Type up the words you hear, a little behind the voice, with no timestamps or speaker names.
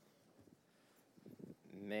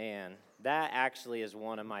Man, that actually is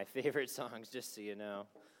one of my favorite songs, just so you know.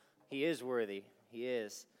 He is worthy. He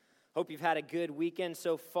is. Hope you've had a good weekend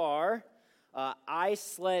so far. I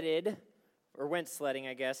went sledding,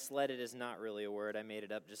 I guess. Sledded is not really a word. I made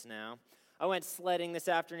it up just now. I went sledding this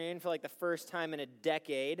afternoon for like the first time in a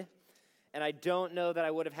decade, and I don't know that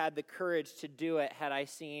I would have had the courage to do it had I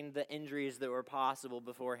seen the injuries that were possible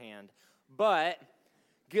beforehand. But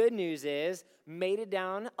good news is, made it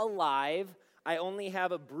down alive. I only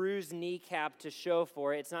have a bruised kneecap to show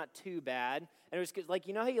for it. It's not too bad. And it was like,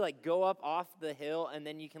 you know how you like go up off the hill and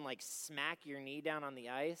then you can like smack your knee down on the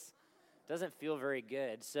ice? Doesn't feel very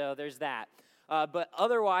good. So there's that. But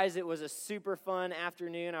otherwise, it was a super fun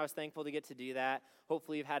afternoon. I was thankful to get to do that.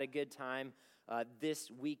 Hopefully you've had a good time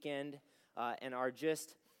this weekend and are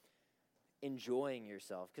just enjoying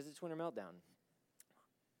yourself because it's Winter Meltdown.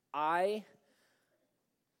 I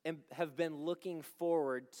have been looking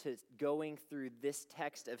forward to going through this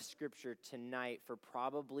text of Scripture tonight for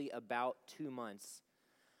probably about 2 months.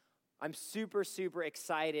 I'm super, super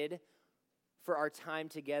excited for our time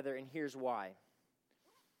together, and here's why.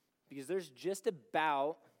 Because there's just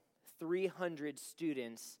about 300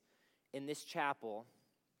 students in this chapel,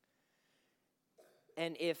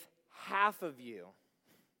 and if half of you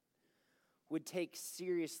would take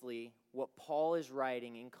seriously what Paul is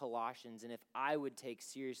writing in Colossians, and if I would take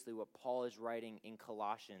seriously what Paul is writing in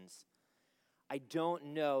Colossians, I don't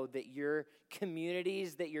know that your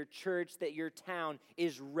communities, that your church, that your town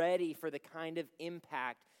is ready for the kind of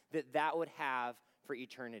impact that would have for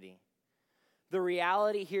eternity. The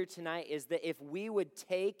reality here tonight is that if we would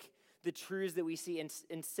take the truths that we see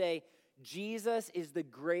and say, Jesus is the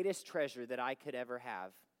greatest treasure that I could ever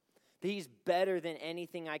have, that he's better than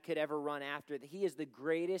anything I could ever run after, that he is the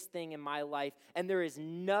greatest thing in my life, and there is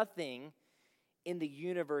nothing in the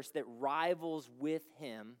universe that rivals with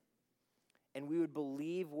him, and we would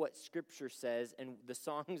believe what Scripture says and the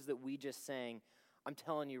songs that we just sang, I'm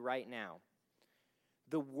telling you right now,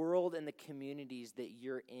 the world and the communities that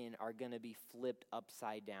you're in are going to be flipped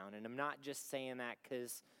upside down. And I'm not just saying that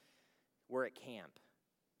because we're at camp.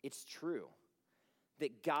 It's true.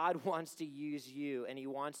 That God wants to use you and he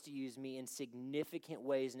wants to use me in significant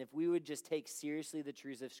ways. And if we would just take seriously the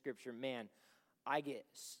truths of Scripture, man, I get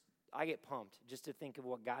pumped just to think of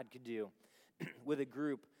what God could do with a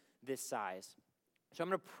group this size. So I'm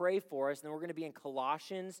going to pray for us, and then we're going to be in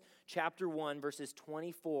Colossians chapter 1, verses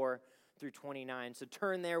 24 through 29. So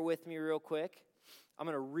turn there with me real quick. I'm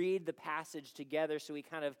going to read the passage together so we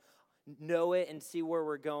kind of know it and see where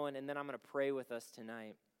we're going, and then I'm going to pray with us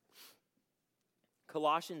tonight.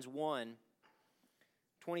 Colossians 1,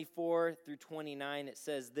 24 through 29, it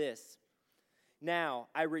says this: Now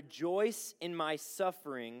I rejoice in my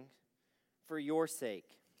suffering for your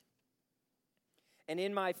sake, and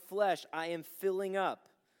in my flesh I am filling up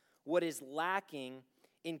what is lacking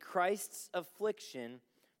in Christ's affliction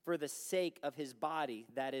for the sake of his body,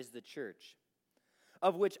 that is the church,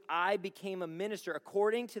 of which I became a minister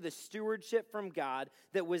according to the stewardship from God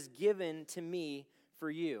that was given to me for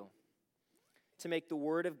you, to make the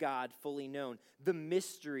word of God fully known, the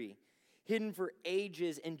mystery hidden for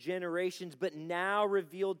ages and generations, but now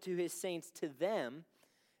revealed to his saints. To them,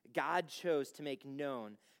 God chose to make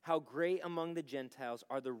known how great among the Gentiles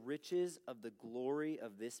are the riches of the glory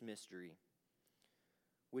of this mystery,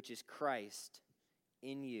 which is Christ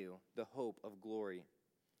in you, the hope of glory.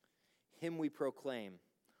 Him we proclaim,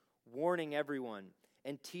 warning everyone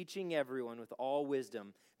and teaching everyone with all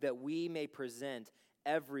wisdom, that we may present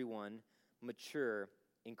everyone mature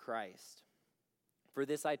in Christ. For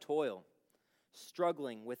this I toil,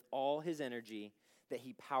 struggling with all his energy that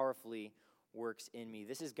he powerfully works in me.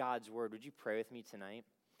 This is God's word. Would you pray with me tonight?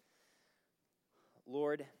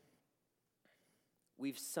 Lord,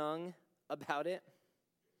 we've sung about it,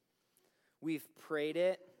 we've prayed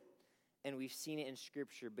it, and we've seen it in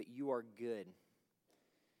Scripture, but you are good.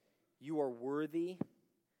 You are worthy,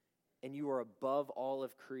 and you are above all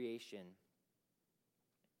of creation.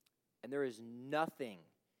 And there is nothing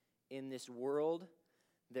in this world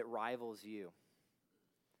that rivals you.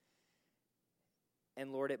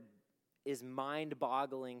 And Lord, it is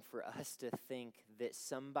mind-boggling for us to think that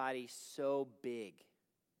somebody so big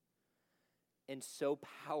and so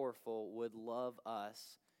powerful would love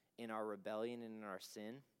us in our rebellion and in our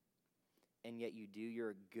sin. And yet you do.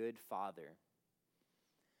 You're a good Father.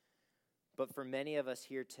 But for many of us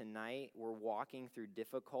here tonight, we're walking through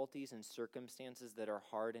difficulties and circumstances that are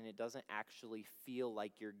hard, and it doesn't actually feel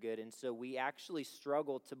like you're good. And so we actually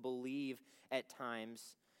struggle to believe at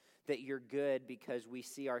times that you're good because we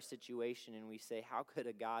see our situation and we say, how could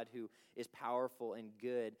a God who is powerful and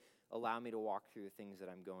good allow me to walk through the things that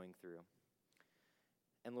I'm going through?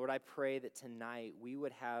 And Lord, I pray that tonight we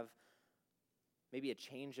would have maybe a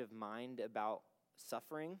change of mind about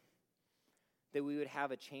suffering, that we would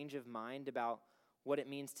have a change of mind about what it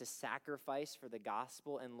means to sacrifice for the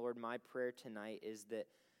gospel. And Lord, my prayer tonight is that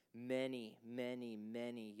many, many,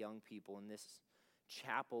 many young people in this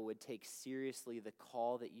chapel would take seriously the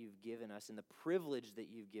call that you've given us and the privilege that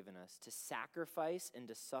you've given us to sacrifice and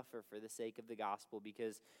to suffer for the sake of the gospel,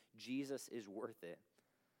 because Jesus is worth it.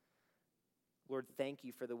 Lord, thank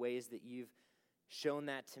you for the ways that you've shown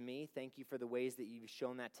that to me. Thank you for the ways that you've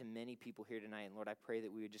shown that to many people here tonight. And Lord, I pray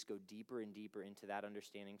that we would just go deeper and deeper into that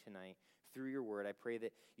understanding tonight through your word. I pray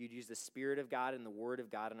that you'd use the Spirit of God and the word of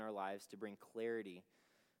God in our lives to bring clarity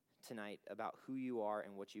tonight about who you are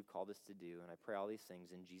and what you've called us to do. And I pray all these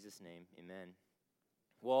things in Jesus' name, amen.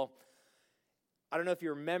 Well, I don't know if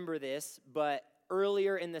you remember this, but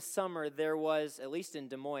earlier in the summer, there was, at least in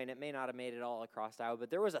Des Moines, it may not have made it all across Iowa,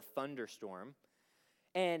 but there was a thunderstorm.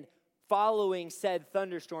 And following said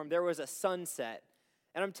thunderstorm, there was a sunset.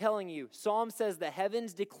 And I'm telling you, Psalm says the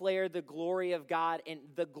heavens declare the glory of God, and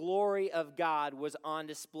the glory of God was on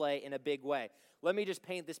display in a big way. Let me just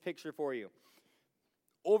paint this picture for you.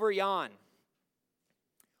 Over yon,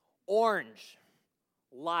 orange,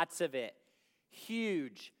 lots of it,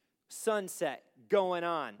 huge sunset going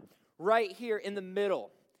on. Right here in the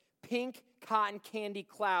middle, pink cotton candy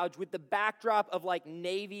clouds with the backdrop of like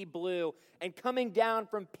navy blue, and coming down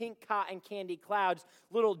from pink cotton candy clouds,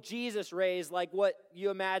 little Jesus rays like what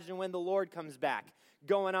you imagine when the Lord comes back,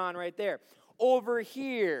 going on right there. Over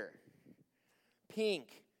here,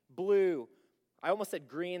 pink, blue, I almost said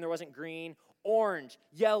green, there wasn't green, orange,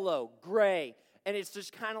 yellow, gray, and it's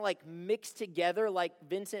just kind of like mixed together like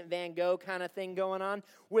Vincent van Gogh kind of thing going on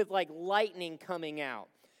with like lightning coming out.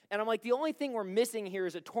 And I'm like, the only thing we're missing here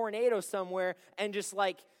is a tornado somewhere and just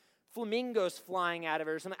like flamingos flying out of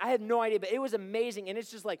it or something. I have no idea, but it was amazing. And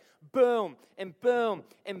it's just like boom and boom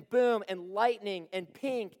and boom and lightning and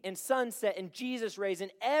pink and sunset and Jesus rays,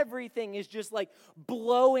 and everything is just like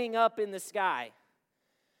blowing up in the sky.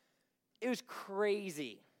 It was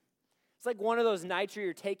crazy. It's like one of those nights where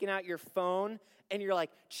you're taking out your phone and you're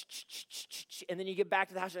like, and then you get back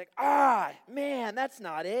to the house, you're like, man, that's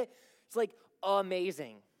not it. It's like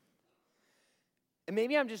amazing. And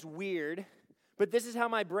maybe I'm just weird, but this is how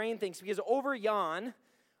my brain thinks, because over yon,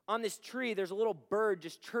 on this tree, there's a little bird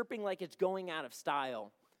just chirping like it's going out of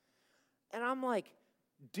style. And I'm like,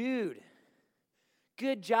 dude,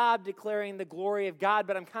 good job declaring the glory of God,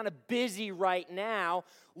 but I'm kind of busy right now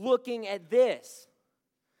looking at this.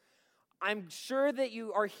 I'm sure that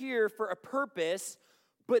you are here for a purpose,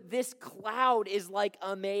 but this cloud is like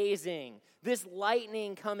amazing. This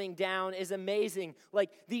lightning coming down is amazing.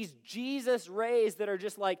 Like these Jesus rays that are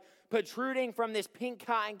just like protruding from this pink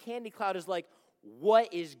cotton candy cloud is like,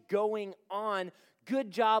 what is going on?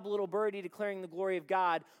 Good job, little birdie, declaring the glory of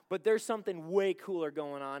God, but there's something way cooler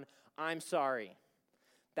going on. I'm sorry.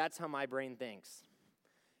 That's how my brain thinks.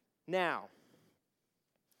 Now,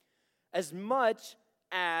 as much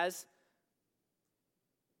as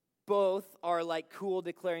both are like cool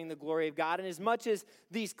declaring the glory of God, and as much as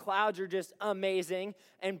these clouds are just amazing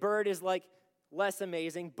and bird is like less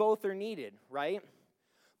amazing, both are needed, right?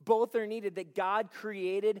 Both are needed. That God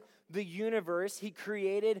created the universe. He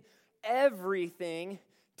created everything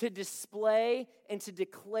to display and to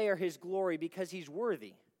declare his glory because he's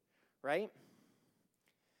worthy, right?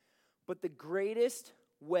 But the greatest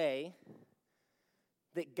way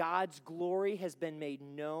that God's glory has been made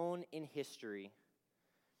known in history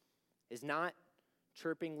is not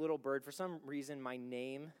chirping little bird. For some reason,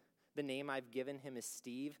 the name I've given him is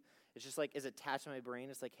Steve. It's just like is attached to my brain.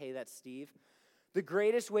 It's like, hey, that's Steve. The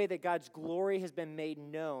greatest way that God's glory has been made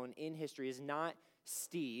known in history is not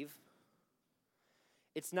Steve.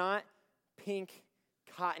 It's not pink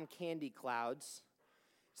cotton candy clouds.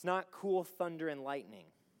 It's not cool thunder and lightning.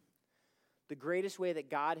 The greatest way that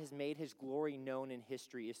God has made his glory known in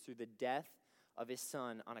history is through the death of his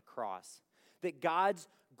son on a cross. That God's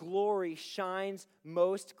glory shines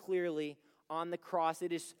most clearly on the cross.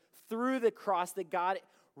 It is through the cross that God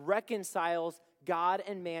reconciles God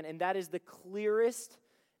and man, and that is the clearest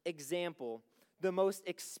example, the most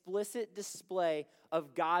explicit display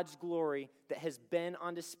of God's glory that has been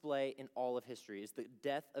on display in all of history, is the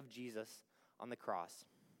death of Jesus on the cross.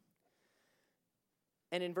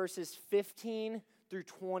 And in verses 15 through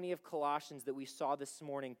 20 of Colossians that we saw this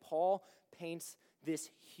morning, Paul paints this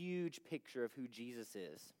huge picture of who Jesus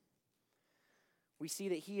is. We see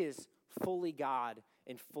that he is fully God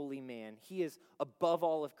and fully man. He is above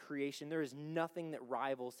all of creation. There is nothing that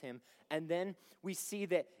rivals him. And then we see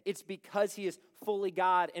that it's because he is fully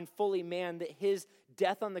God and fully man that his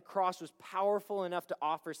death on the cross was powerful enough to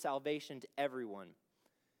offer salvation to everyone.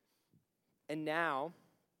 And now,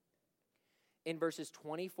 in verses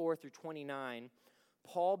 24 through 29,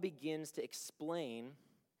 Paul begins to explain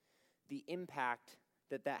the impact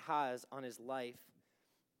that has on his life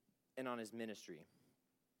and on his ministry.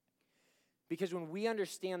 Because when we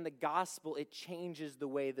understand the gospel, it changes the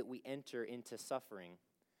way that we enter into suffering.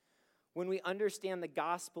 When we understand the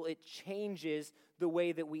gospel, it changes the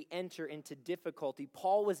way that we enter into difficulty.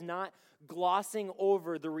 Paul was not glossing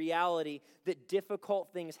over the reality that difficult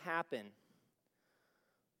things happen.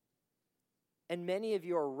 And many of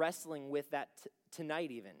you are wrestling with that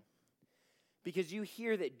tonight even. Because you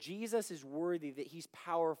hear that Jesus is worthy, that he's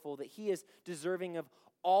powerful, that he is deserving of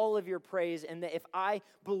all of your praise, and that if I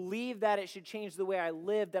believe that it should change the way I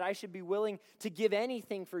live, that I should be willing to give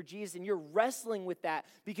anything for Jesus, and you're wrestling with that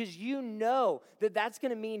because you know that that's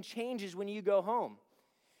going to mean changes when you go home.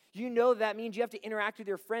 You know that means you have to interact with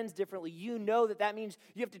your friends differently. You know that means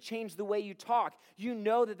you have to change the way you talk. You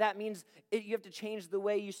know that means you have to change the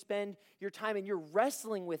way you spend your time, and you're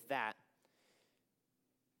wrestling with that.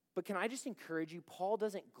 But can I just encourage you, Paul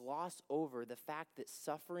doesn't gloss over the fact that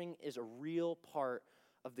suffering is a real part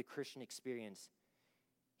of the Christian experience.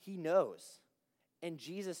 He knows, and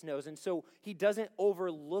Jesus knows, and so he doesn't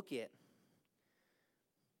overlook it.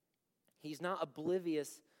 He's not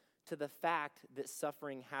oblivious to the fact that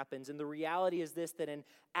suffering happens. And the reality is this, that an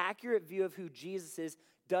accurate view of who Jesus is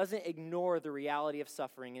doesn't ignore the reality of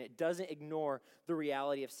suffering, and it doesn't ignore the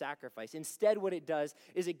reality of sacrifice. Instead, what it does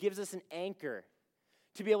is it gives us an anchor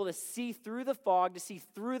to be able to see through the fog, to see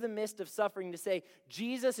through the mist of suffering, to say,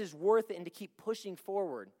 Jesus is worth it, and to keep pushing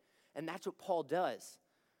forward. And that's what Paul does.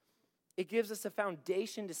 It gives us a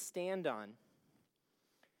foundation to stand on.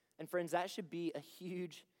 And friends, that should be a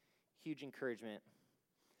huge, huge encouragement,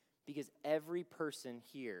 because every person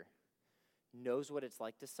here knows what it's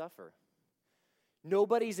like to suffer.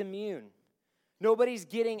 Nobody's immune. Nobody's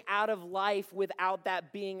getting out of life without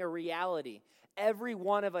that being a reality. Every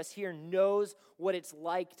one of us here knows what it's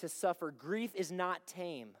like to suffer. Grief is not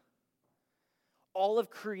tame. All of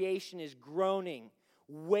creation is groaning,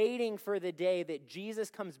 waiting for the day that Jesus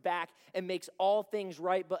comes back and makes all things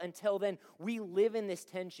right. But until then, we live in this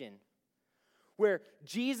tension where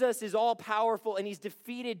Jesus is all powerful and he's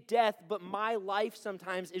defeated death, but my life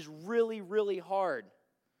sometimes is really, really hard.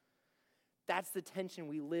 That's the tension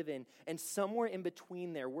we live in. And somewhere in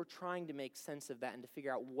between there, we're trying to make sense of that and to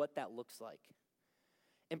figure out what that looks like.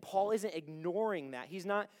 And Paul isn't ignoring that. He's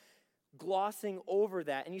not glossing over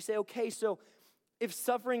that. And you say, okay, so if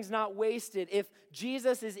suffering's not wasted, if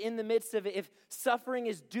Jesus is in the midst of it, if suffering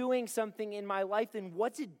is doing something in my life, then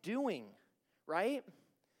what's it doing, right?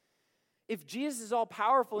 If Jesus is all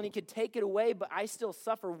powerful and he could take it away, but I still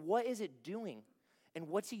suffer, what is it doing? And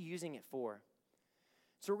what's he using it for?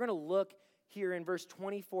 So we're going to look here in verse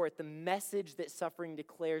 24 at the message that suffering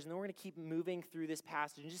declares, and then we're going to keep moving through this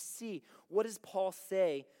passage and just see, what does Paul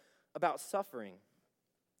say about suffering?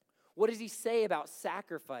 What does he say about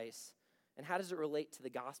sacrifice? And how does it relate to the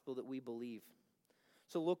gospel that we believe?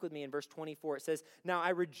 So look with me in verse 24. It says, "Now I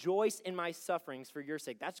rejoice in my sufferings for your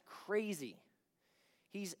sake." That's crazy.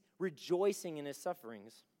 He's rejoicing in his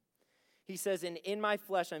sufferings. He says, "And in my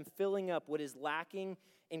flesh I'm filling up what is lacking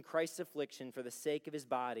in Christ's affliction for the sake of his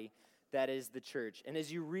body, that is the church." And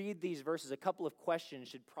as you read these verses, a couple of questions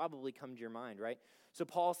should probably come to your mind, right? So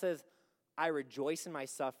Paul says, I rejoice in my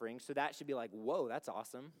suffering. So that should be like, whoa, that's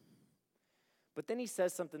awesome. But then he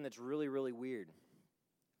says something that's really, really weird.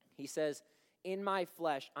 He says, in my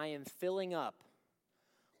flesh, I am filling up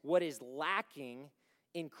what is lacking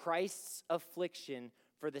in Christ's affliction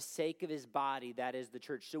for the sake of his body, that is the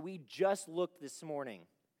church. So we just looked this morning.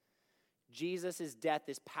 Jesus' death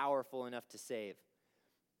is powerful enough to save.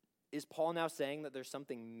 Is Paul now saying that there's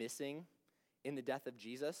something missing in the death of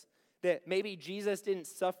Jesus? That maybe Jesus didn't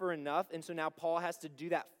suffer enough, and so now Paul has to do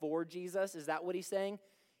that for Jesus? Is that what he's saying?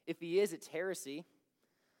 If he is, it's heresy.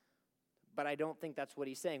 But I don't think that's what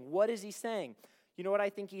he's saying. What is he saying? You know what I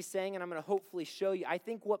think he's saying, and I'm going to hopefully show you. I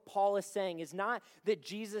think what Paul is saying is not that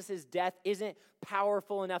Jesus' death isn't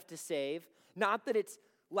powerful enough to save, not that it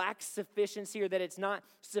lacks sufficiency or that it's not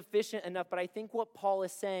sufficient enough, but I think what Paul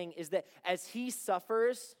is saying is that as he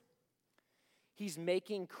suffers, he's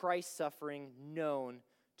making Christ's suffering known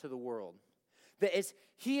to the world. That as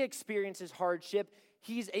he experiences hardship,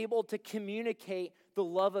 he's able to communicate the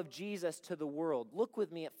love of Jesus to the world. Look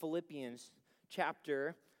with me at Philippians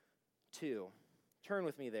chapter 2. Turn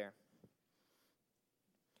with me there.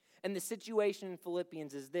 And the situation in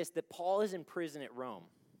Philippians is this, that Paul is in prison at Rome.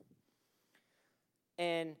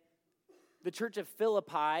 And the church of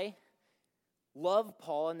Philippi love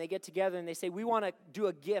Paul, and they get together and they say, we want to do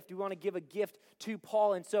a gift. We want to give a gift to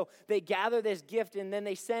Paul. And so they gather this gift, and then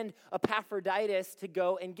they send Epaphroditus to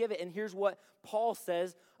go and give it. And here's what Paul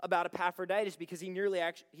says about Epaphroditus, because he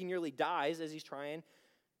nearly dies as he's trying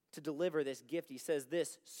to deliver this gift. He says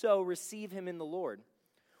this, so receive him in the Lord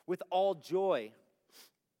with all joy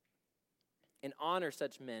and honor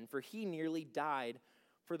such men, for he nearly died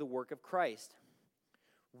for the work of Christ,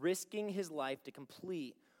 risking his life to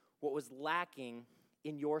complete what was lacking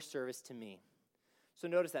in your service to me. So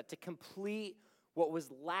notice that, to complete what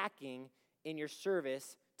was lacking in your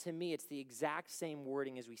service to me. It's the exact same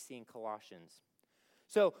wording as we see in Colossians.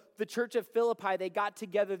 So the church of Philippi, they got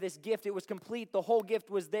together this gift. It was complete. The whole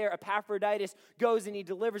gift was there. Epaphroditus goes and he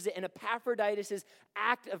delivers it. And Epaphroditus'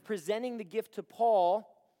 act of presenting the gift to Paul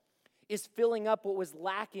is filling up what was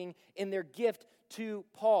lacking in their gift to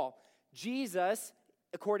Paul. Jesus,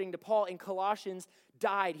 according to Paul in Colossians,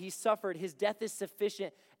 died. He suffered. His death is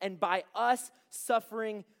sufficient. And by us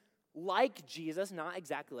suffering like Jesus, not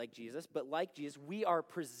exactly like Jesus, but like Jesus, we are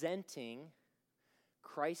presenting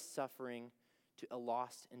Christ's suffering to a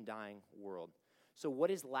lost and dying world. So what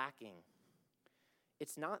is lacking?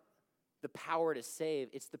 It's not the power to save.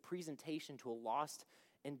 It's the presentation to a lost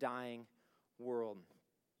and dying world.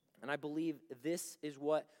 And I believe this is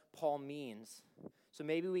what Paul means. So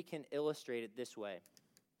maybe we can illustrate it this way.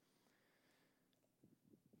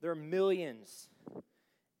 There are millions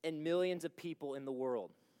and millions of people in the world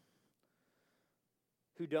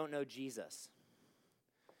who don't know Jesus.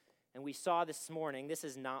 And we saw this morning, this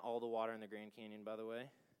is not all the water in the Grand Canyon, by the way,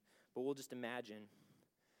 but we'll just imagine.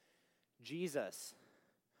 Jesus,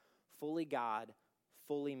 fully God,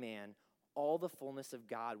 fully man, all the fullness of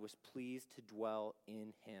God was pleased to dwell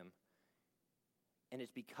in him. And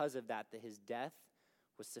it's because of that that his death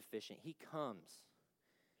was sufficient. He comes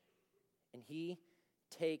and he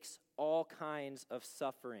takes all kinds of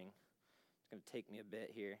suffering. It's going to take me a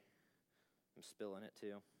bit here. I'm spilling it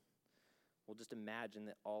too. We'll just imagine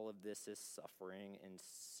that all of this is suffering and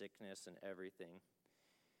sickness and everything.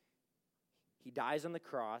 He dies on the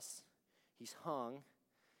cross. He's hung,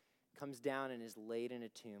 comes down and is laid in a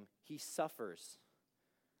tomb. He suffers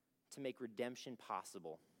to make redemption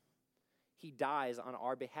possible. He dies on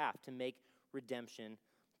our behalf to make redemption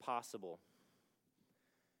possible.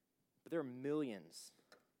 But there are millions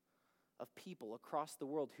of people across the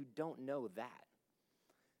world who don't know that.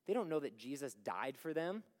 They don't know that Jesus died for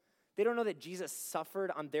them. They don't know that Jesus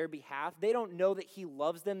suffered on their behalf. They don't know that he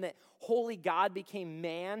loves them, that holy God became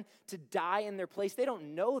man to die in their place. They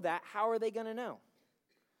don't know that. How are they going to know?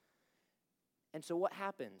 And so what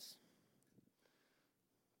happens?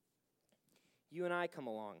 You and I come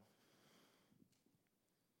along.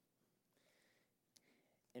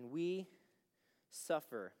 And we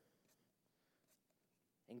suffer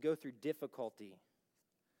and go through difficulty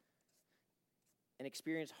and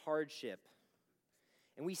experience hardship.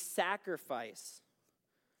 And we sacrifice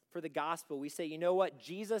for the gospel. We say, you know what?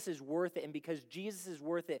 Jesus is worth it. And because Jesus is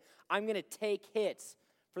worth it, I'm going to take hits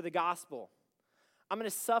for the gospel. I'm going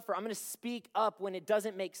to suffer. I'm going to speak up when it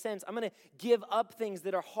doesn't make sense. I'm going to give up things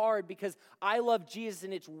that are hard because I love Jesus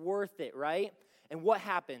and it's worth it, right? And what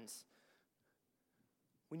happens?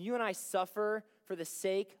 When you and I suffer for the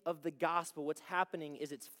sake of the gospel, what's happening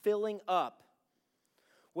is it's filling up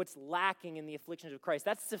what's lacking in the afflictions of Christ.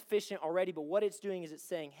 That's sufficient already, but what it's doing is it's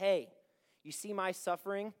saying, hey, you see my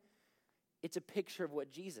suffering? It's a picture of what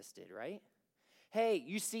Jesus did, right? Hey,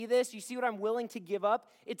 you see this? You see what I'm willing to give up?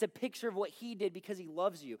 It's a picture of what he did because he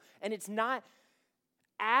loves you. And it's not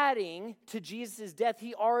adding to Jesus' death.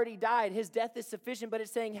 He already died. His death is sufficient, but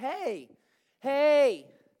it's saying, hey,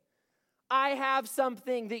 I have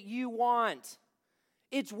something that you want.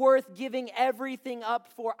 It's worth giving everything up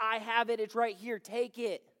for. I have it. It's right here. Take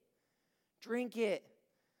it. Drink it.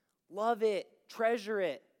 Love it. Treasure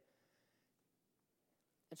it.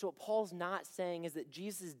 And so what Paul's not saying is that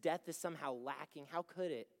Jesus' death is somehow lacking. How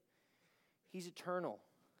could it? He's eternal.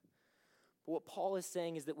 But what Paul is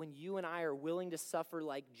saying is that when you and I are willing to suffer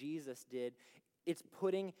like Jesus did, it's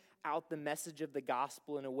putting out the message of the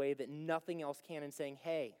gospel in a way that nothing else can and saying,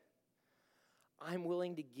 hey, I'm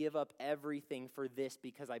willing to give up everything for this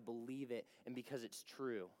because I believe it and because it's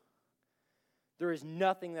true. There is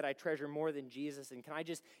nothing that I treasure more than Jesus, and can I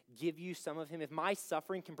just give you some of him? If my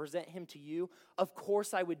suffering can present him to you, of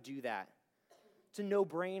course I would do that. It's a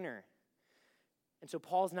no-brainer. And so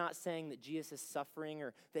Paul's not saying that Jesus' suffering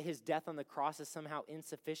or that his death on the cross is somehow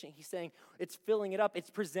insufficient. He's saying it's filling it up. It's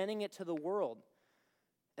presenting it to the world.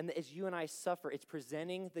 And that as you and I suffer, it's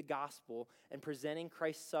presenting the gospel and presenting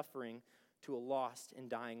Christ's suffering to a lost and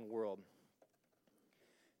dying world.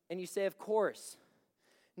 And you say, of course,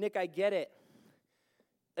 Nick, I get it.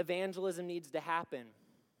 Evangelism needs to happen.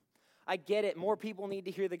 I get it. More people need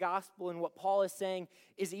to hear the gospel. And what Paul is saying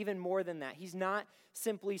is even more than that. He's not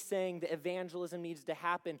simply saying that evangelism needs to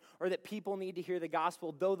happen or that people need to hear the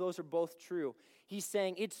gospel, though those are both true. He's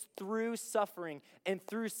saying it's through suffering and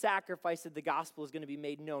through sacrifice that the gospel is going to be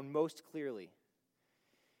made known most clearly.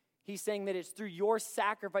 He's saying that it's through your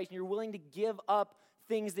sacrifice and you're willing to give up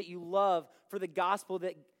things that you love for the gospel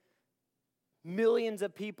that millions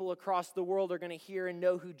of people across the world are going to hear and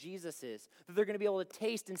know who Jesus is. That they're going to be able to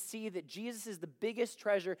taste and see that Jesus is the biggest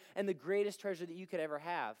treasure and the greatest treasure that you could ever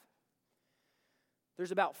have.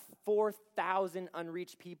 There's about 4,000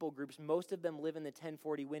 unreached people groups. Most of them live in the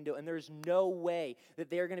 1040 window, and there's no way that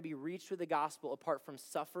they are going to be reached with the gospel apart from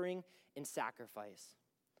suffering and sacrifice.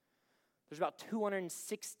 There's about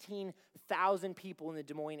 216,000 people in the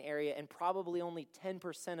Des Moines area, and probably only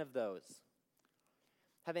 10% of those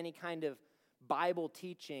have any kind of Bible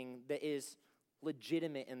teaching that is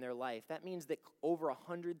legitimate in their life. That means that over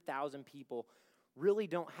 100,000 people really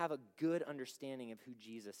don't have a good understanding of who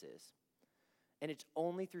Jesus is. And it's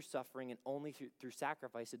only through suffering and only through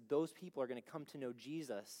sacrifice that those people are going to come to know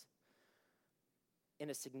Jesus in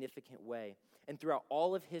a significant way. And throughout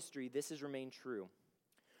all of history, this has remained true.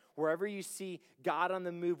 Wherever you see God on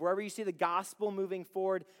the move, wherever you see the gospel moving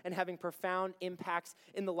forward and having profound impacts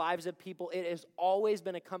in the lives of people, it has always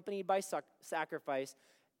been accompanied by sacrifice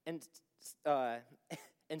and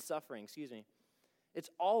suffering. It's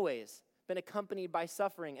always been accompanied by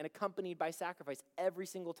suffering and accompanied by sacrifice every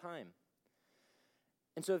single time.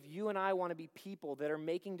 And so if you and I want to be people that are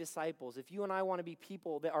making disciples, if you and I want to be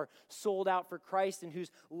people that are sold out for Christ and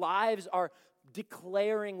whose lives are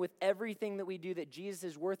declaring with everything that we do that Jesus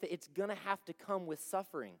is worth it, it's going to have to come with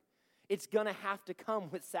suffering. It's going to have to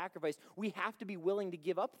come with sacrifice. We have to be willing to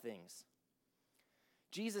give up things.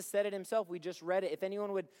 Jesus said it himself. We just read it. If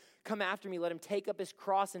anyone would come after me, let him take up his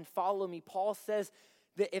cross and follow me. Paul says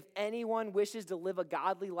that if anyone wishes to live a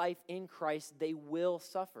godly life in Christ, they will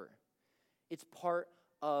suffer. It's part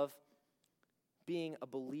of being a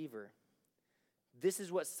believer. This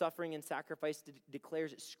is what suffering and sacrifice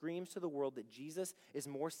declares. It screams to the world that Jesus is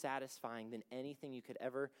more satisfying than anything you could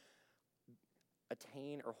ever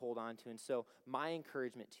attain or hold on to. And so my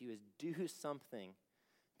encouragement to you is do something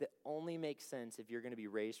that only makes sense if you're going to be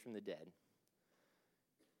raised from the dead.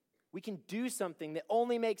 We can do something that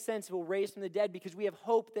only makes sense if we're raised from the dead because we have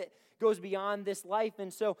hope that goes beyond this life.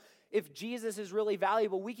 And so if Jesus is really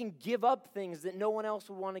valuable, we can give up things that no one else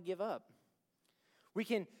would want to give up. We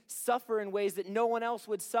can suffer in ways that no one else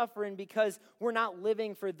would suffer in because we're not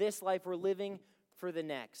living for this life, we're living for the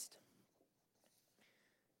next.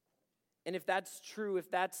 And if that's true, if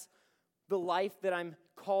that's the life that I'm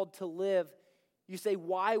called to live, you say,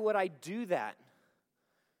 why would I do that?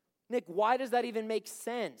 Nick, why does that even make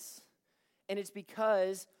sense? And it's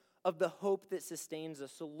because of the hope that sustains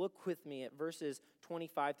us. So look with me at verses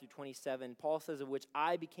 25 through 27. Paul says, of which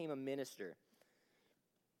I became a minister,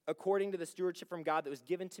 according to the stewardship from God that was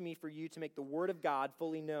given to me for you to make the word of God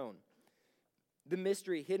fully known. The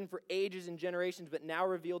mystery hidden for ages and generations, but now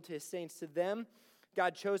revealed to his saints. To them,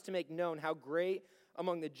 God chose to make known how great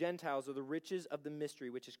among the Gentiles are the riches of the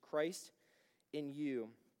mystery, which is Christ in you,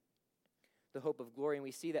 the hope of glory. And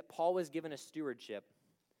we see that Paul was given a stewardship.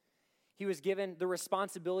 He was given the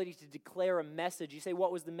responsibility to declare a message. You say,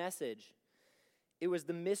 what was the message? It was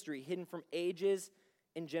the mystery hidden from ages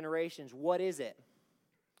and generations. What is it?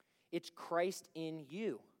 It's Christ in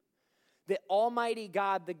you. The Almighty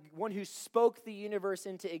God, the one who spoke the universe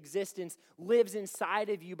into existence, lives inside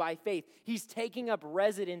of you by faith. He's taking up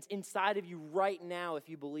residence inside of you right now if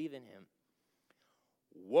you believe in him.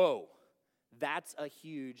 Whoa, that's a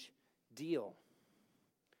huge deal.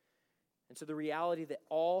 And so the reality that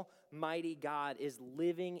Almighty God is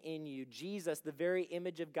living in you, Jesus, the very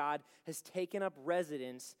image of God, has taken up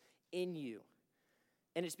residence in you.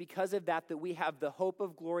 And it's because of that that we have the hope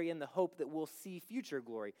of glory and the hope that we'll see future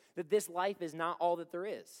glory. That this life is not all that there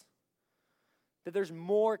is. That there's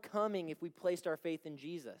more coming if we placed our faith in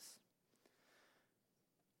Jesus.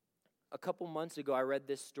 A couple months ago, I read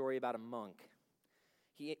this story about a monk.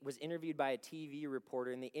 He was interviewed by a TV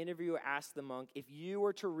reporter, and the interviewer asked the monk, if you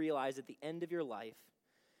were to realize at the end of your life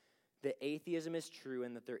that atheism is true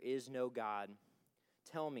and that there is no God,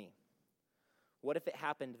 tell me, what if it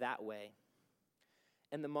happened that way?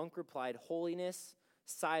 And the monk replied, holiness,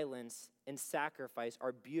 silence, and sacrifice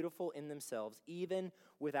are beautiful in themselves, even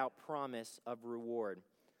without promise of reward.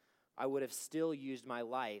 I would have still used my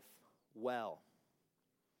life well.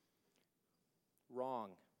 wrong.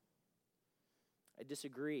 I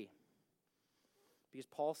disagree. Because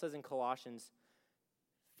Paul says in Colossians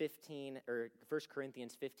 15, or 1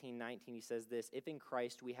 Corinthians 15:19, he says this, if in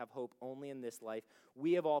Christ we have hope only in this life,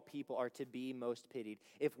 we of all people are to be most pitied.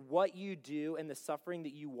 If what you do and the suffering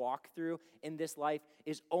that you walk through in this life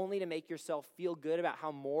is only to make yourself feel good about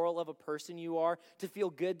how moral of a person you are, to feel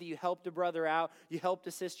good that you helped a brother out, you helped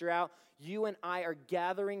a sister out, you and I are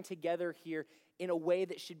gathering together here in a way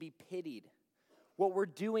that should be pitied. What we're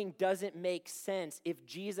doing doesn't make sense if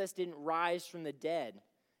Jesus didn't rise from the dead.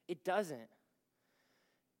 It doesn't.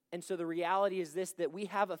 And so the reality is this, that we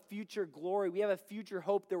have a future glory. We have a future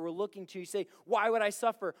hope that we're looking to. You say, why would I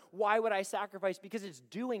suffer? Why would I sacrifice? Because it's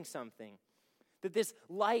doing something. That this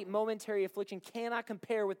light, momentary affliction cannot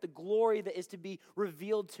compare with the glory that is to be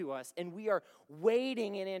revealed to us. And we are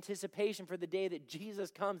waiting in anticipation for the day that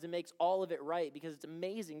Jesus comes and makes all of it right, because it's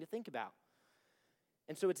amazing to think about.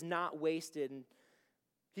 And so it's not wasted. And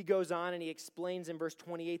he goes on and he explains in verse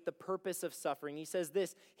 28 the purpose of suffering. He says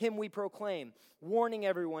this, him we proclaim, warning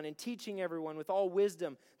everyone and teaching everyone with all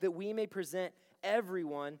wisdom, that we may present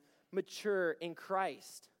everyone mature in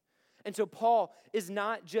Christ. And so Paul is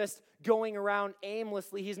not just going around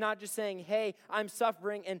aimlessly. He's not just saying, hey, I'm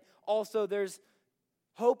suffering and also there's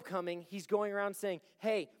hope coming. He's going around saying,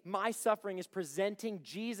 hey, my suffering is presenting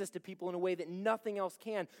Jesus to people in a way that nothing else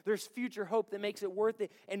can. There's future hope that makes it worth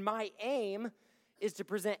it. And my aim is to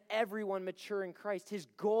present everyone mature in Christ. His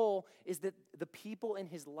goal is that the people in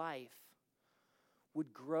his life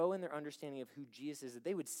would grow in their understanding of who Jesus is, that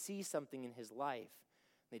they would see something in his life.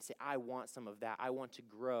 They'd say, I want some of that. I want to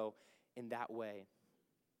grow in that way.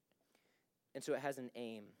 And so it has an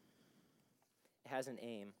aim. It has an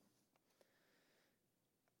aim.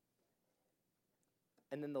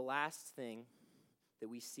 And then the last thing that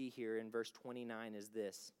we see here in verse 29 is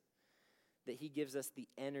this, that he gives us the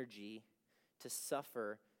energy to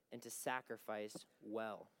suffer and to sacrifice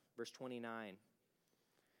well. Verse 29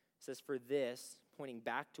 says, for this, pointing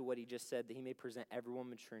back to what he just said, that he may present everyone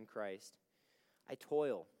mature in Christ, I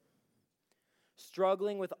toil,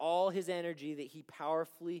 struggling with all his energy that he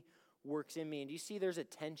powerfully works in me. And do you see there's a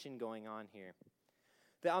tension going on here?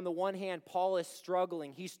 That on the one hand, Paul is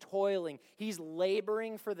struggling, he's toiling, he's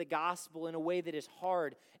laboring for the gospel in a way that is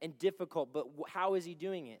hard and difficult, but how is he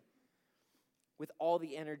doing it? With all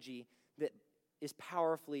the energy that is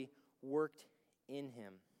powerfully worked in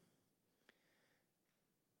him.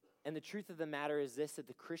 And the truth of the matter is this, that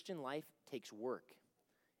the Christian life takes work.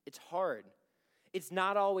 It's hard. It's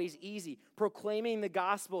not always easy. Proclaiming the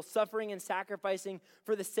gospel, suffering and sacrificing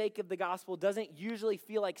for the sake of the gospel doesn't usually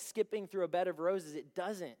feel like skipping through a bed of roses. It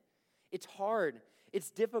doesn't. It's hard.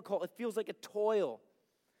 It's difficult. It feels like a toil.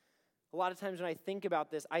 A lot of times when I think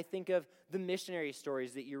about this, I think of the missionary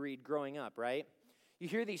stories that you read growing up, right? You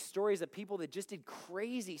hear these stories of people that just did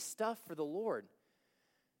crazy stuff for the Lord.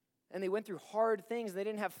 And they went through hard things. And they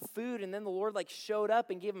didn't have food. And then the Lord showed up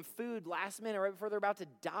and gave them food last minute right before they're about to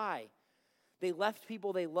die. They left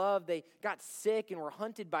people they loved. They got sick and were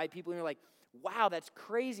hunted by people. And you're like, wow, that's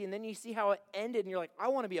crazy. And then you see how it ended. And you're like, I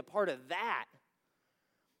want to be a part of that.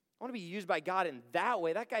 I want to be used by God in that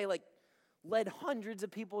way. That guy led hundreds of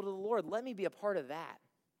people to the Lord. Let me be a part of that.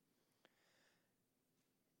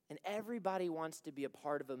 And everybody wants to be a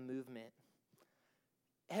part of a movement.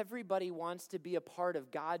 Everybody wants to be a part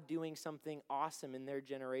of God doing something awesome in their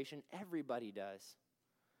generation. Everybody does.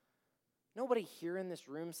 Nobody here in this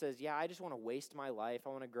room says, yeah, I just want to waste my life. I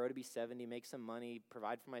want to grow to be 70, make some money,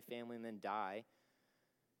 provide for my family, and then die.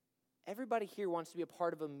 Everybody here wants to be a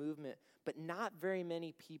part of a movement, but not very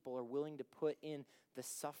many people are willing to put in the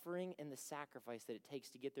suffering and the sacrifice that it takes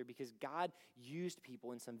to get there, because God used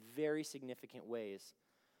people in some very significant ways.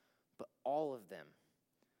 But all of them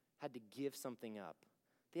had to give something up.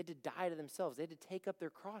 They had to die to themselves. They had to take up their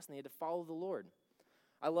cross, and they had to follow the Lord.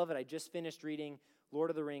 I love it. I just finished reading Lord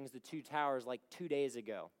of the Rings, The Two Towers, 2 days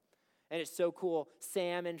ago. And it's so cool.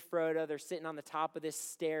 Sam and Frodo, they're sitting on the top of this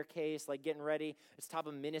staircase, getting ready. It's top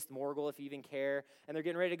of Minas Morgul, if you even care. And they're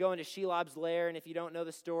getting ready to go into Shelob's lair. And if you don't know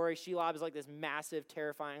the story, Shelob is this massive,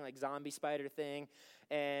 terrifying, zombie spider thing.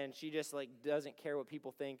 And she just, doesn't care what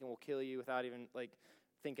people think and will kill you without even,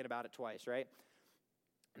 thinking about it twice, right?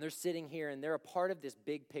 And they're sitting here, and they're a part of this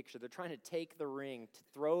big picture. They're trying to take the ring, to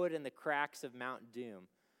throw it in the cracks of Mount Doom.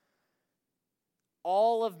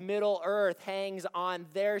 All of Middle Earth hangs on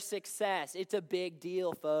their success. It's a big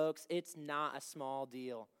deal, folks. It's not a small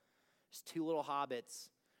deal. There's two little hobbits,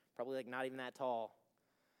 probably not even that tall.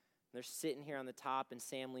 And they're sitting here on the top, and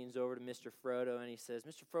Sam leans over to Mr. Frodo, and he says,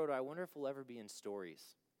 Mr. Frodo, I wonder if we'll ever be in stories.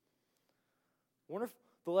 I wonder if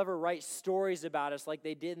they'll ever write stories about us like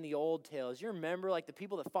they did in the old tales. You remember like the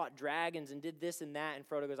people that fought dragons and did this and that? And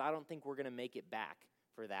Frodo goes, I don't think we're going to make it back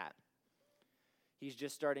for that. He's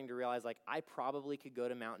just starting to realize, like, I probably could go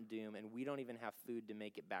to Mount Doom and we don't even have food to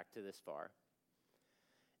make it back to this far.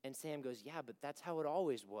 And Sam goes, yeah, but that's how it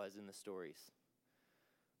always was in the stories.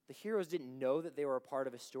 The heroes didn't know that they were a part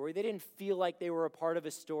of a story. They didn't feel like they were a part of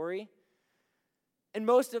a story. And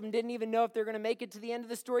most of them didn't even know if they're going to make it to the end of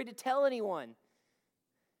the story to tell anyone.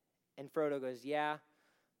 And Frodo goes, yeah,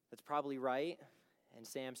 that's probably right. And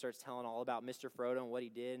Sam starts telling all about Mr. Frodo and what he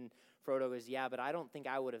did. And Frodo goes, yeah, but I don't think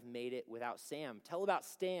I would have made it without Sam. Tell about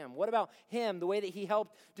Sam. What about him, the way that he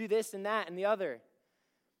helped do this and that and the other?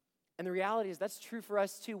 And the reality is that's true for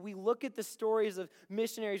us too. We look at the stories of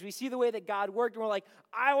missionaries. We see the way that God worked, and we're like,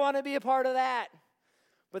 I want to be a part of that.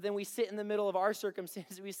 But then we sit in the middle of our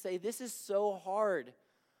circumstances. We say, this is so hard.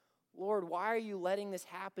 Lord, why are you letting this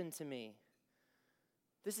happen to me?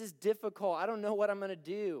 This is difficult. I don't know what I'm going to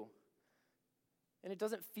do. And it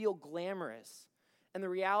doesn't feel glamorous. And the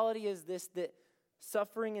reality is this, that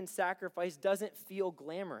suffering and sacrifice doesn't feel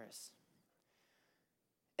glamorous.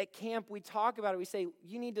 At camp, we talk about it. We say,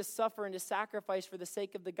 you need to suffer and to sacrifice for the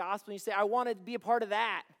sake of the gospel. And you say, I want to be a part of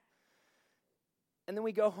that. And then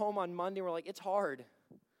we go home on Monday and we're like, it's hard.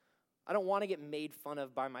 I don't want to get made fun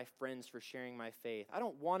of by my friends for sharing my faith. I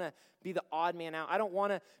don't want to be the odd man out. I don't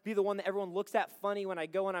want to be the one that everyone looks at funny when I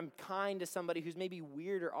go and I'm kind to somebody who's maybe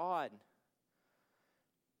weird or odd.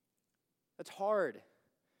 That's hard.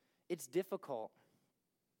 It's difficult.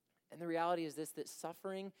 And the reality is this, that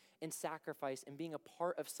suffering and sacrifice and being a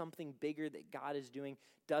part of something bigger that God is doing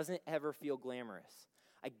doesn't ever feel glamorous.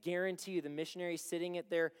 I guarantee you the missionaries sitting at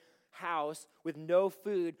their house with no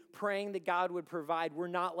food, praying that God would provide, we're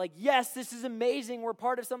not like, yes, this is amazing. We're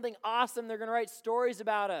part of something awesome. They're going to write stories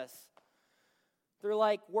about us. They're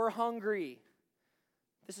like, we're hungry.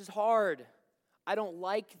 This is hard. I don't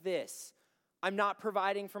like this. I'm not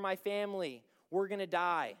providing for my family. We're going to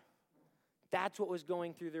die. That's what was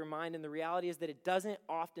going through their mind. And the reality is that it doesn't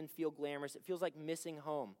often feel glamorous. It feels like missing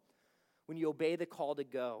home when you obey the call to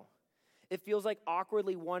go. It feels like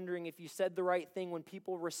awkwardly wondering if you said the right thing when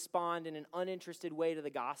people respond in an uninterested way to the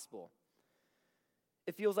gospel.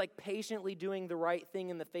 It feels like patiently doing the right thing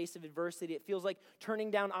in the face of adversity. It feels like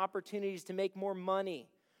turning down opportunities to make more money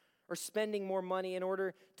or spending more money in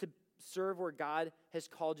order to serve where God has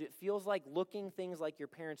called you. It feels like looking things like your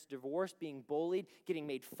parents' divorce, being bullied, getting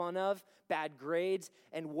made fun of, bad grades,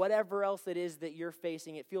 and whatever else it is that you're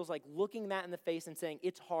facing. It feels like looking that in the face and saying,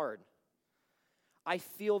 it's hard. I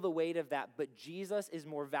feel the weight of that, but Jesus is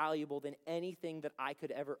more valuable than anything that I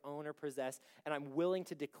could ever own or possess, and I'm willing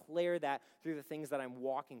to declare that through the things that I'm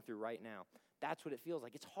walking through right now. That's what it feels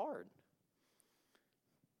like. It's hard.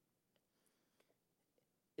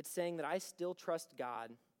 It's saying that I still trust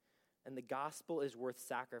God, and the gospel is worth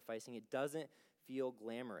sacrificing. It doesn't feel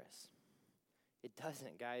glamorous. It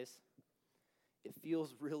doesn't, guys. It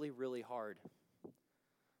feels really, really hard.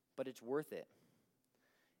 But it's worth it.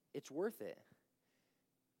 It's worth it.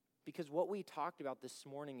 Because what we talked about this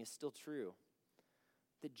morning is still true.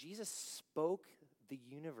 That Jesus spoke the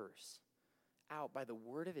universe out by the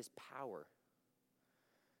word of his power.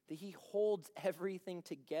 That he holds everything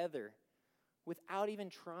together without even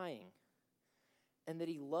trying. And that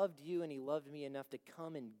he loved you and he loved me enough to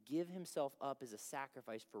come and give himself up as a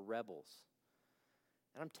sacrifice for rebels.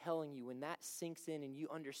 And I'm telling you, when that sinks in and you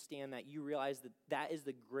understand that, you realize that that is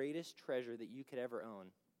the greatest treasure that you could ever own.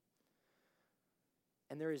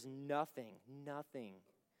 And there is nothing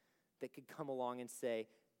that could come along and say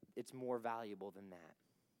it's more valuable than that.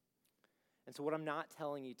 And so what I'm not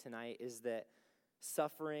telling you tonight is that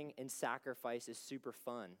suffering and sacrifice is super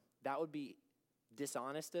fun. That would be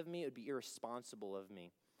dishonest of me. It would be irresponsible of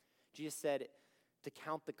me. Jesus said to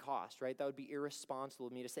count the cost, right? That would be irresponsible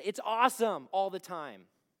of me to say, it's awesome all the time.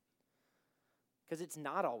 Because it's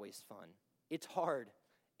not always fun. It's hard.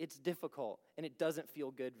 It's difficult. And it doesn't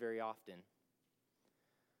feel good very often.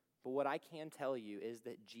 But what I can tell you is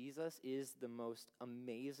that Jesus is the most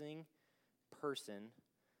amazing person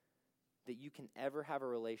that you can ever have a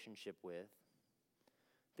relationship with.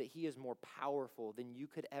 That he is more powerful than you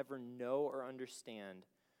could ever know or understand.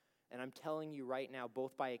 And I'm telling you right now,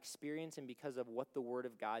 both by experience and because of what the Word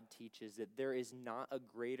of God teaches, that there is not a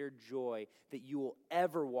greater joy that you will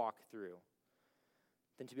ever walk through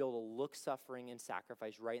than to be able to look suffering and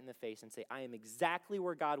sacrifice right in the face and say, I am exactly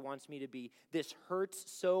where God wants me to be. This hurts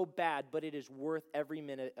so bad, but it is worth every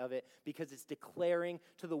minute of it because it's declaring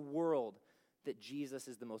to the world that Jesus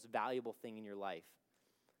is the most valuable thing in your life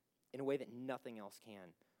in a way that nothing else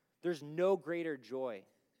can. There's no greater joy,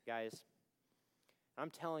 guys. I'm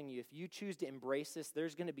telling you, if you choose to embrace this,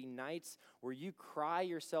 there's going to be nights where you cry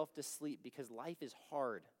yourself to sleep because life is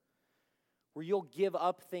hard, where you'll give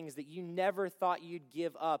up things that you never thought you'd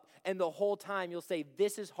give up, and the whole time you'll say,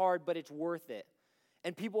 this is hard, but it's worth it.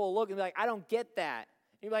 And people will look and be like, I don't get that.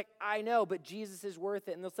 And you're like, I know, but Jesus is worth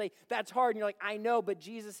it. And they'll say, that's hard. And you're like, I know, but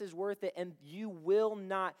Jesus is worth it. And you will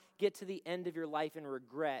not get to the end of your life and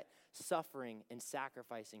regret suffering and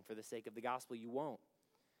sacrificing for the sake of the gospel. You won't.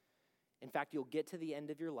 In fact, you'll get to the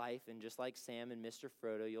end of your life, and just like Sam and Mr.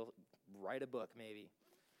 Frodo, you'll write a book maybe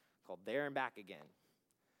called There and Back Again.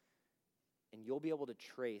 And you'll be able to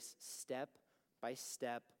trace step by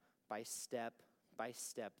step by step by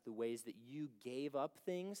step the ways that you gave up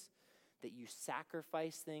things, that you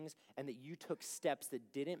sacrificed things, and that you took steps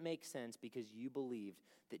that didn't make sense because you believed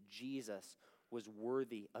that Jesus was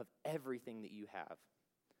worthy of everything that you have.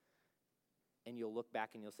 And you'll look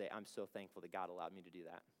back and you'll say, I'm so thankful that God allowed me to do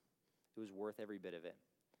that. It was worth every bit of it.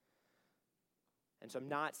 And so I'm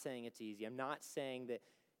not saying it's easy. I'm not saying that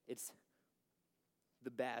it's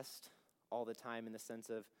the best all the time in the sense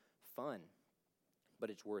of fun, but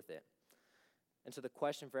it's worth it. And so the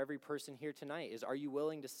question for every person here tonight is, are you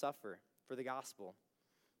willing to suffer for the gospel?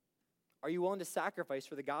 Are you willing to sacrifice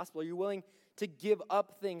for the gospel? Are you willing to give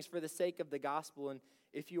up things for the sake of the gospel? And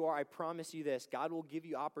if you are, I promise you this, God will give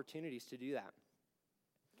you opportunities to do that.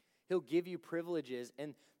 He'll give you privileges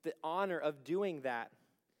and the honor of doing that.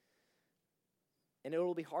 And it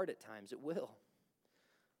will be hard at times. It will.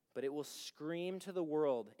 But it will scream to the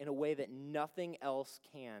world in a way that nothing else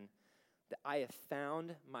can, that I have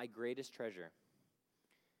found my greatest treasure.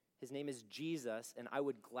 His name is Jesus, and I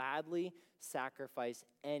would gladly sacrifice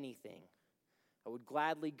anything. I would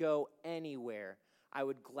gladly go anywhere. I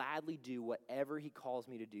would gladly do whatever he calls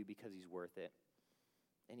me to do because he's worth it.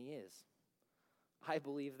 And he is. I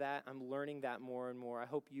believe that. I'm learning that more and more. I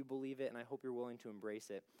hope you believe it, and I hope you're willing to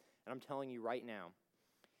embrace it. And I'm telling you right now,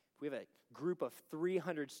 if we have a group of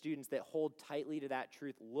 300 students that hold tightly to that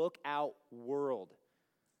truth, look out, world.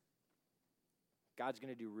 God's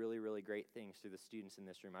going to do really, really great things through the students in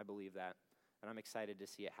this room. I believe that, and I'm excited to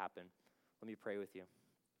see it happen. Let me pray with you.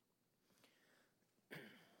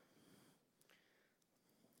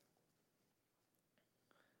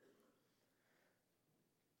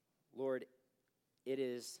 Lord, it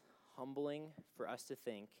is humbling for us to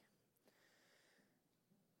think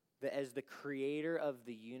that as the creator of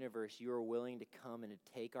the universe, you are willing to come and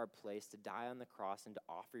to take our place, to die on the cross, and to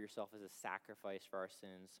offer yourself as a sacrifice for our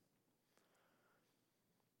sins.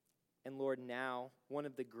 And Lord, now, one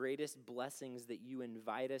of the greatest blessings that you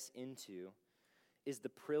invite us into is the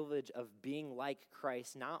privilege of being like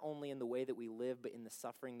Christ, not only in the way that we live, but in the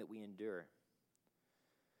suffering that we endure.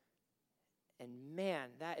 And man,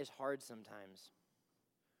 that is hard sometimes.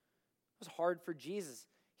 It was hard for Jesus.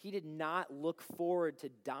 He did not look forward to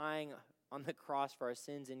dying on the cross for our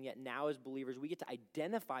sins, and yet now as believers, we get to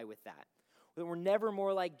identify with that. That we're never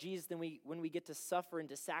more like Jesus than when we get to suffer and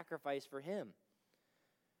to sacrifice for him.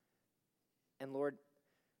 And Lord,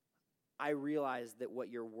 I realize that what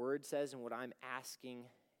your word says and what I'm asking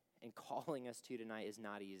and calling us to tonight is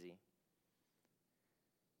not easy.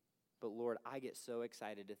 But Lord, I get so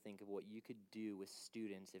excited to think of what you could do with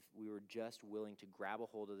students if we were just willing to grab a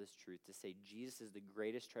hold of this truth, to say Jesus is the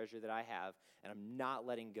greatest treasure that I have, and I'm not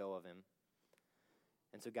letting go of him.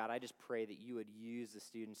 And so God, I just pray that you would use the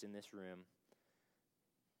students in this room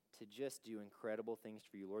to just do incredible things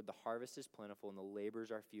for you. Lord, the harvest is plentiful and the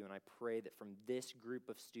laborers are few, and I pray that from this group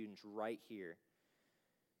of students right here,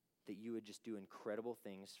 that you would just do incredible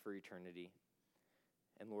things for eternity.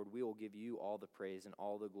 And Lord, we will give you all the praise and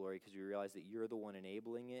all the glory because we realize that you're the one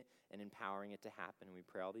enabling it and empowering it to happen. And we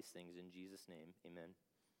pray all these things in Jesus' name. Amen.